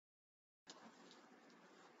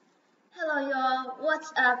Hello y'all,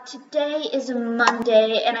 what's up? Today is a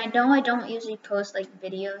Monday, and I know I don't usually post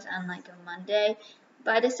videos on a Monday,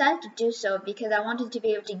 but I decided to do so because I wanted to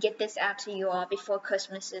be able to get this out to you all before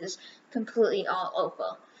Christmas is completely all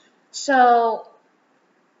over. So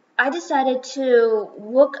I decided to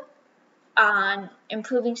work on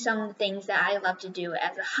improving some of the things that I love to do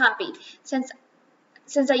as a hobby.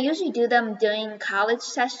 Since I usually do them during college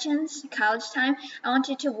time, I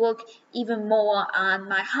wanted to work even more on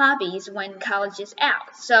my hobbies when college is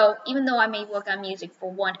out. So even though I may work on music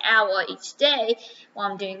for 1 hour each day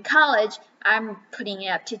while I'm doing college, I'm putting it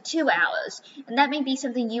up to 2 hours. And that may be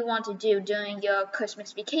something you want to do during your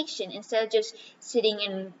Christmas vacation. Instead of just sitting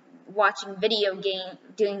and watching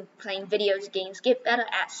playing video games, get better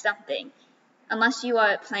at something. Unless you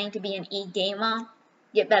are planning to be an e-gamer,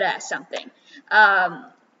 get better at something.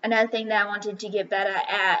 Another thing that I wanted to get better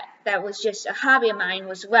at that was just a hobby of mine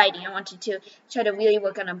was writing. I wanted to try to really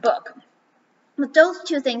work on a book. With those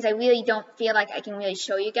two things, I really don't feel like I can really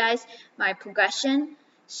show you guys my progression.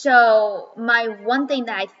 So my one thing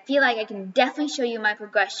that I feel like I can definitely show you my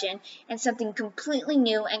progression and something completely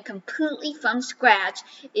new and completely from scratch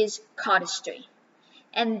is cardistry.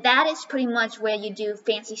 And that is pretty much where you do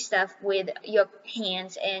fancy stuff with your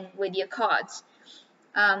hands and with your cards.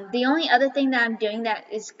 The only other thing that I'm doing that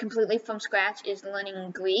is completely from scratch is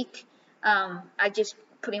learning Greek. I just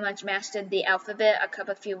pretty much mastered the alphabet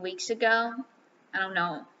a few weeks ago. I don't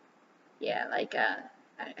know. Yeah,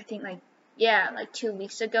 I think 2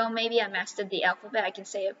 weeks ago maybe I mastered the alphabet. I can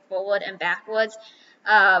say it forward and backwards.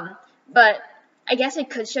 But I guess I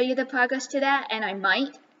could show you the progress to that, and I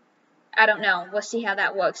might. I don't know. We'll see how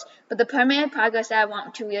that works. But the primary progress that I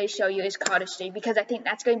want to really show you is cardistry, because I think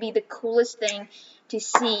that's going to be the coolest thing to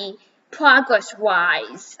see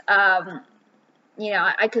progress-wise. I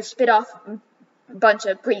could spit off a bunch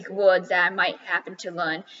of Greek words that I might happen to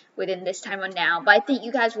learn within this time or now. But I think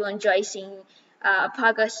you guys will enjoy seeing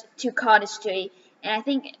progress to cardistry. And I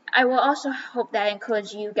think I will also hope that I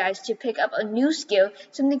encourage you guys to pick up a new skill,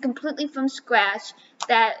 something completely from scratch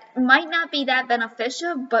that might not be that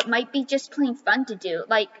beneficial, but might be just plain fun to do,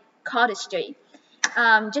 like cardistry.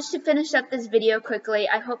 Just to finish up this video quickly,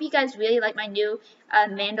 I hope you guys really like my new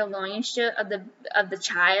Mandalorian shirt of the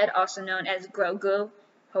child, also known as Grogu.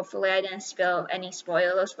 Hopefully I didn't spill any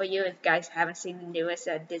spoilers for you if you guys haven't seen the newest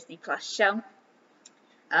Disney Plus show.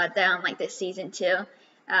 They're on this season 2.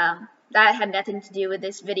 That had nothing to do with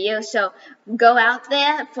this video, so go out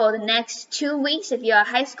there for the next 2 weeks if you're a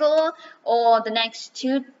high schooler, or the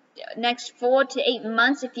next 4 to 8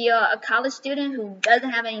 months if you're a college student who doesn't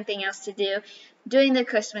have anything else to do during the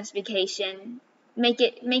Christmas vacation.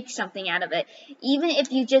 Make something out of it. Even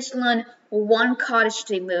if you just learn one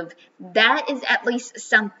cardistry move, that is at least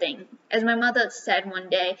something. As my mother said one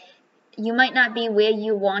day, you might not be where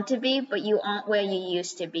you want to be, but you aren't where you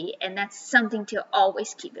used to be, and that's something to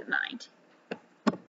always keep in mind.